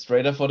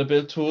administrators for the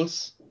build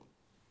tools.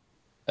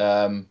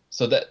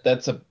 So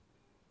that's a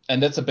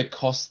big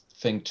cost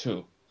thing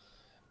too.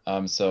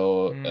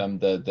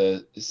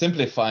 The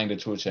simplifying the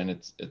toolchain,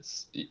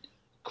 it's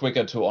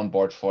quicker to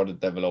onboard for the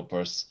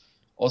developers.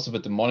 Also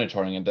with the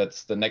monitoring, and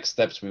that's the next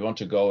steps we want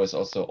to go, is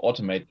also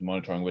automate the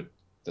monitoring with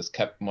this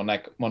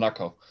Keptn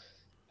Monaco.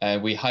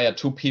 And we hire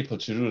 2 people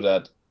to do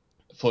that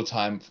full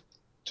time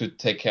to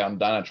take care on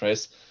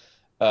Dynatrace.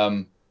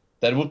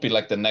 That would be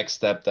like the next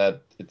step,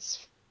 that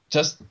it's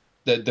just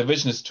the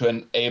vision is to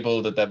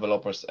enable the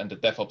developers and the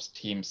DevOps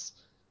teams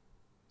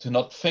to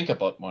not think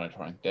about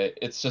monitoring.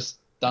 It's just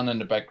done in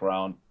the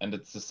background, and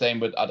it's the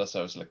same with other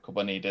services like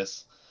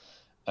Kubernetes,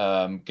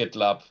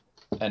 GitLab.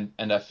 And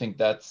I think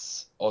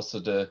that's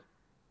also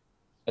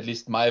at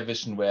least my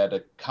vision, where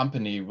the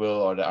company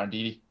will, or the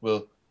R&D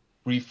will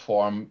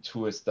reform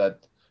to, is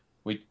that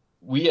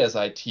we as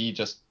IT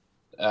just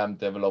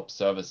develop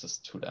services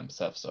to them,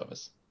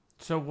 self-service.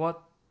 So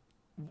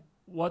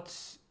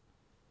what's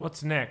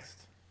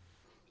next?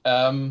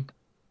 So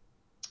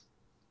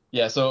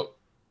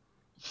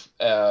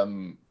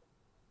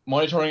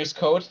monitoring is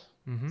code.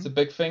 Mm-hmm. It's a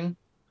big thing.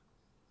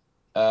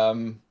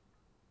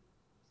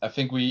 I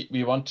think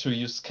we want to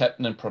use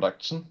Keptn in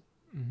production.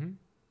 Mm-hmm.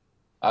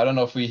 I don't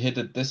know if we hit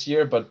it this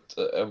year, but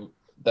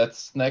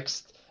that's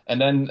next. And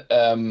then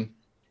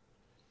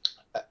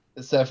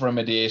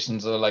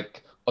self-remediation, so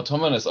like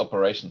autonomous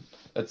operation.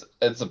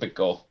 It's a big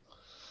goal.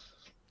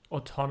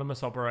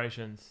 Autonomous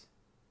operations.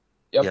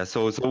 Yep. Yeah.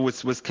 So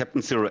with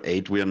Keptn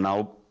 08, we are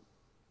now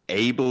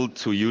able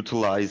to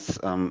utilize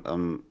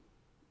the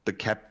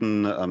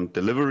Keptn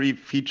delivery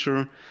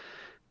feature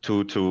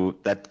to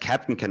that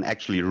Keptn can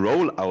actually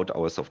roll out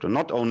our software,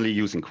 not only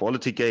using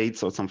quality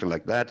gates or something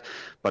like that,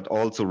 but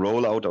also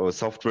roll out our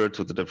software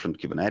to the different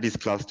Kubernetes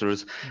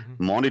clusters,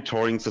 mm-hmm.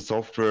 monitoring the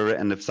software,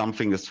 and if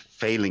something is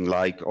failing,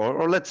 like,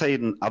 or let's say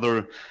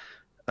another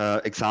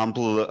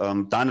example,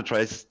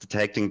 Dynatrace is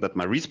detecting that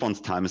my response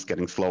time is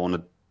getting slow on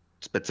a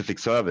specific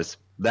service,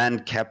 then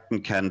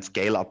Keptn can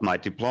scale up my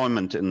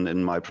deployment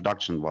in my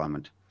production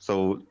environment.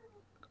 So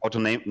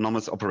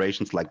autonomous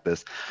operations like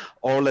this.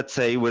 Or let's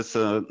say with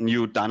a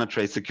new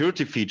Dynatrace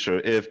security feature,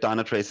 if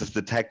Dynatrace is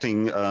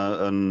detecting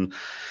an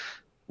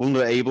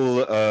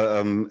vulnerable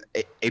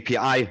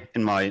API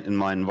in my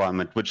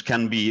environment, which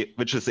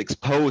is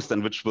exposed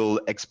and which will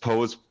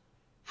expose,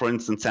 for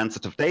instance,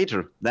 sensitive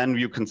data, then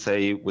you can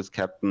say with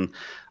Keptn,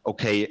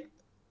 okay,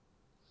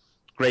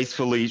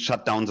 gracefully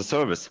shut down the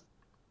service,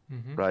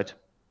 mm-hmm. right?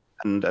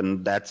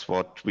 And that's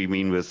what we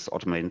mean with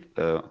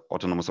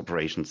autonomous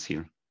operations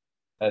here.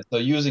 So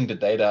using the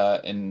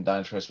data in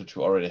Dynatrace, which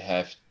we already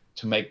have,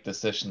 to make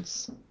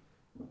decisions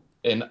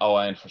in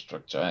our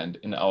infrastructure and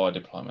in our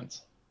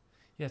deployments.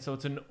 Yeah, so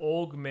it's an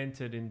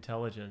augmented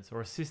intelligence,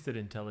 or assisted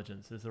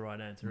intelligence is the right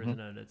answer, isn't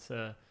it? It's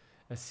a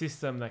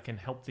system that can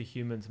help the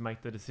humans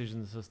make the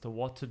decisions as to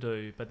what to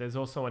do, but there's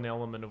also an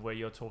element of where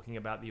you're talking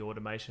about the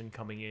automation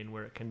coming in,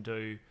 where it can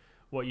do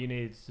what you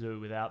need to do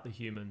without the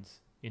humans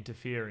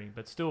interfering,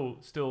 but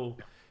still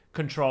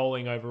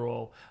controlling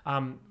overall.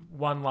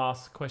 One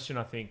last question,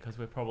 I think, because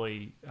we're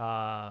probably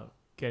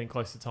getting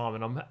close to time,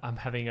 and I'm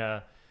having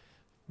a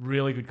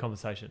really good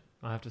conversation.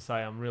 I have to say,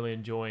 I'm really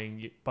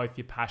enjoying both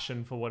your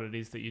passion for what it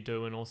is that you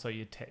do and also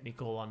your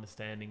technical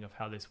understanding of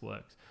how this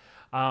works.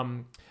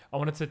 I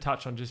wanted to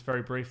touch on just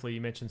very briefly,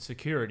 you mentioned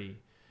security.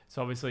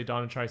 So obviously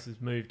Dynatrace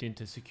has moved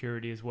into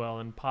security as well,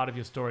 and part of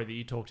your story that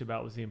you talked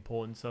about was the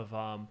importance of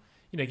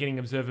getting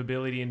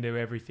observability into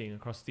everything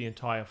across the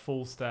entire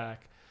full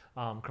stack,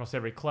 across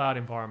every cloud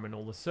environment,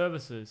 all the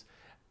services.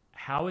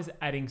 How is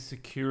adding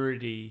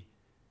security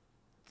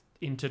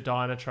into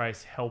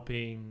Dynatrace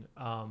helping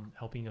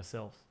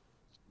yourselves?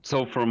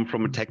 So from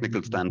a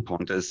technical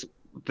standpoint, is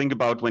think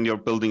about when you're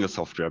building a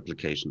software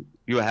application.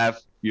 You have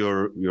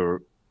your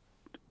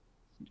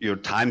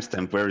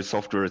timestamp where your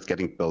software is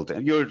getting built,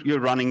 and you're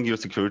running your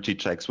security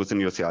checks within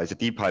your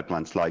CI/CD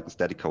pipelines, like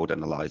static code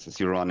analysis.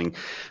 You're running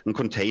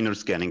container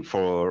scanning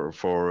for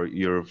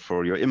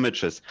your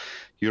images.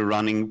 You're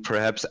running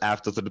perhaps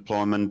after the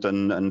deployment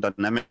and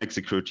dynamic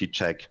security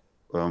check,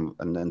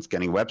 and then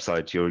scanning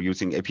website. You're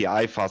using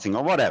API fuzzing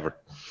or whatever.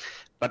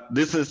 But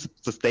this is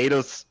the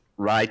status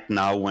right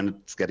now when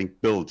it's getting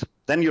built.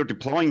 Then you're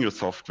deploying your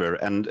software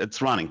and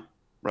it's running,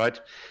 right?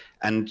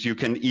 And you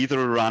can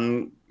either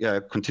run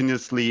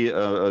continuously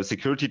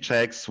security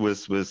checks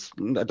with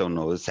I don't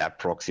know, a SAP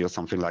proxy or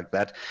something like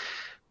that.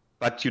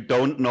 But you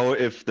don't know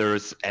if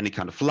there's any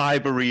kind of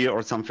library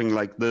or something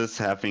like this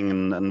having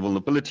an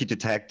vulnerability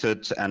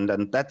detected.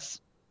 And that's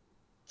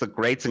the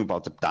great thing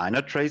about the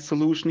Dynatrace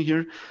solution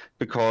here,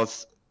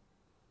 because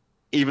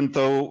even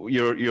though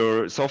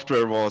your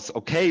software was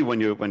okay when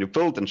you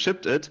built and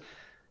shipped it,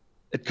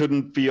 it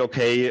couldn't be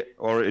okay,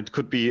 or it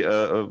could be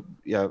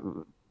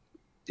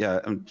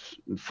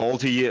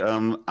faulty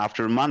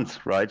after a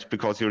month, right?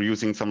 Because you're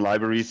using some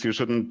libraries you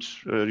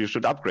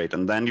should upgrade,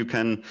 and then you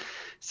can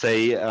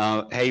say,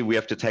 hey, we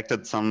have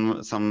detected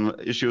some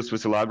issues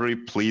with the library.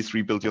 Please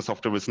rebuild your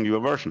software with a newer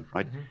version,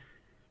 right? Mm-hmm.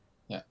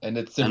 Yeah, and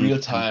it's the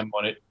real-time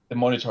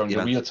monitoring,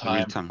 the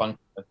real-time function.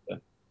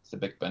 It's the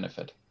big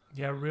benefit.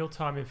 Yeah,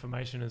 real-time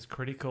information is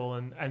critical,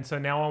 and so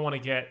now I want to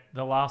get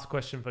the last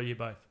question for you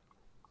both.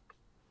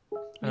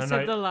 You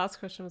said the last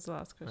question was the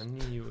last question. I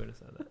knew you were going to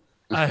say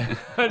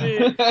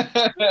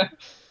that.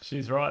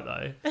 She's right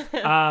though.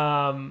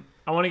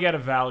 I want to get a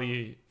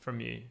value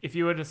from you. If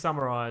you were to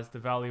summarize the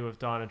value of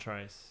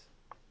Dynatrace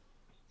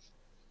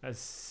as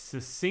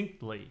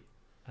succinctly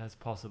as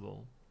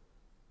possible,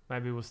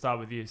 maybe we'll start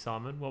with you,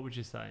 Simon. What would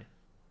you say?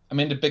 I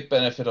mean, the big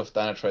benefit of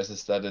Dynatrace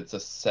is that it's a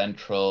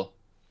central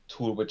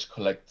tool which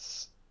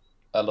collects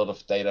a lot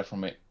of data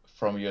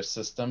from your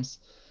systems,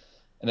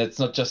 and it's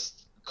not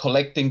just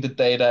collecting the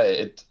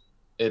data,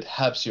 it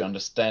helps you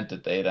understand the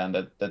data,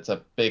 and that's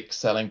a big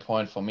selling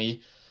point for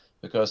me,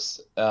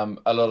 because a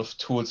lot of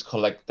tools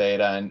collect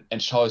data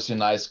and shows you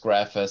nice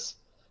graphics,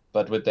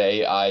 but with the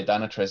AI,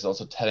 Dynatrace is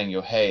also telling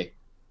you, hey,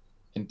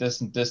 in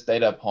this and this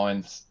data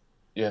points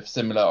you have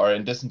similar, or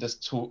in this and this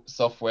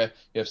software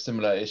you have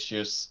similar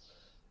issues,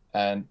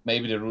 and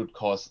maybe the root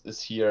cause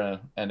is here,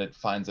 and it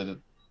finds it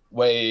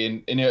way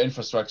in your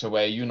infrastructure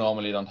where you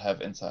normally don't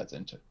have insights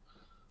into.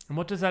 And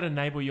what does that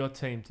enable your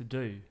team to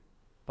do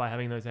by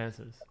having those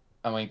answers?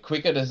 I mean,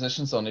 quicker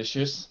decisions on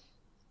issues.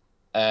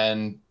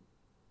 And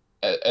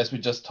as we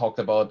just talked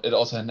about, it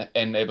also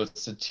enables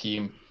the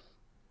team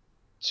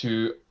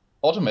to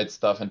automate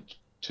stuff and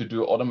to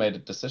do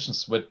automated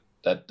decisions with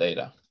that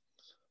data.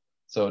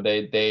 So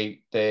they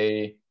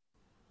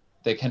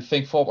can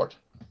think forward.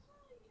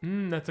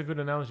 That's a good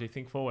analogy.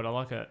 Think forward. I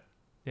like it.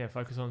 Yeah,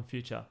 focus on the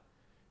future.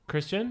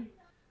 Christian?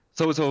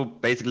 So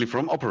basically,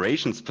 from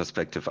operations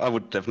perspective, I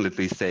would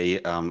definitely say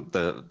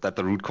that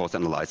the root cause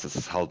analysis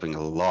is helping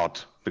a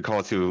lot,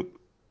 because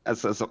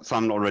as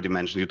Simon already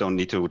mentioned, you don't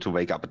need to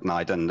wake up at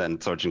night and then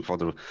searching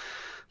for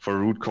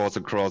root cause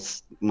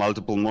across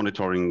multiple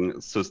monitoring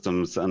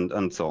systems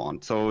and so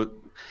on. So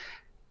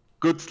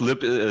good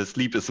sleep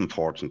is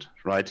important,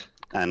 right?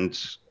 And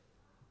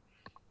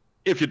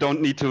if you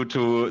don't need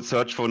to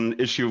search for an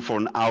issue for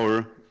an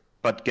hour,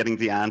 but getting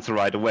the answer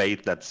right away,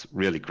 that's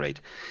really great.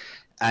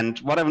 And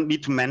what I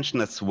need to mention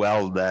as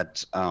well,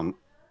 that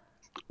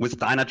with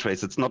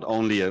Dynatrace, it's not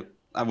only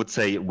I would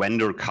say,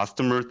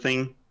 vendor-customer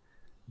thing,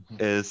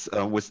 is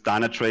with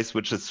Dynatrace,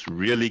 which is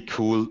really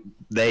cool.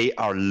 They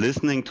are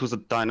listening to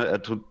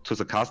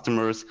the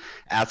customers,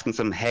 asking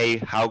them, hey,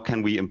 how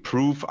can we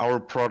improve our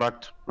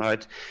product,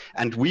 right?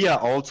 And we are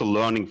also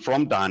learning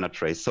from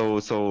Dynatrace.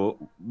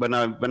 So when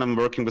I'm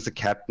working with the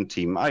Keptn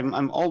team,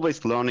 I'm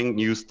always learning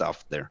new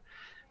stuff there.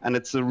 And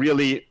it's a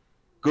really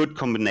good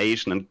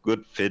combination and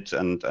good fit,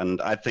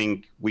 and I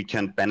think we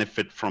can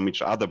benefit from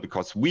each other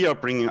because we are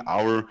bringing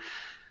our.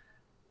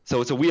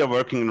 So we are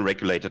working in a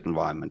regulated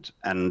environment,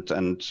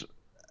 and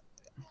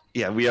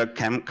yeah, we are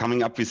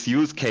coming up with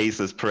use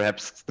cases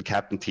perhaps the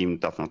Keptn team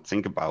does not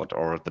think about,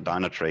 or the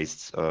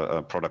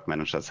Dynatrace product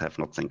managers have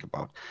not think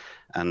about.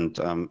 And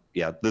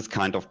yeah, this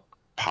kind of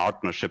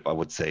partnership, I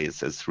would say,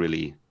 is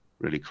really,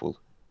 really cool.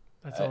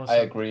 That's awesome. I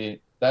agree.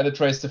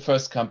 Dynatrace is the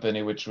first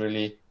company which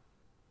really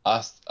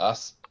asked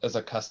us as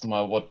a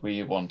customer what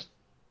we want.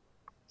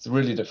 It's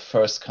really the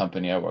first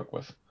company I work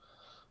with,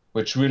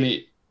 which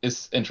really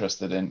is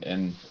interested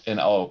in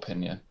our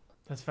opinion.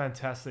 That's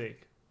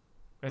fantastic.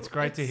 It's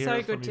great to hear. It's so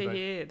it from good you to both.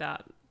 hear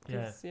that,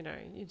 because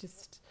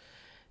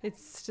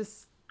it's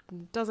just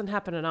doesn't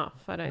happen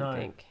enough. I don't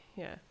think.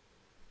 Yeah,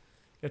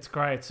 it's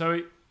great.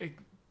 So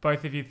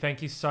both of you,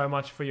 thank you so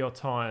much for your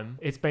time.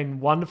 It's been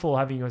wonderful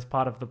having you as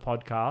part of the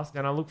podcast,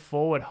 and I look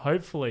forward,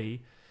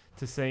 hopefully,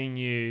 to seeing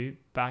you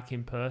back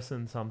in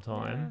person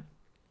sometime,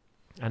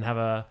 and have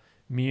a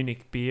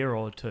Munich beer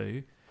or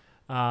two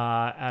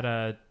at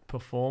a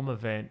Perform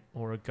event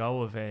or a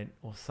Go event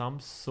or some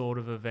sort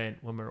of event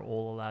when we're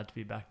all allowed to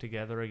be back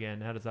together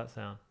again. How does that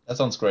sound? That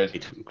sounds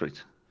great.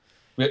 Great.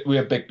 We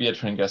are big beer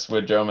drinkers.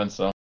 We're German,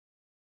 so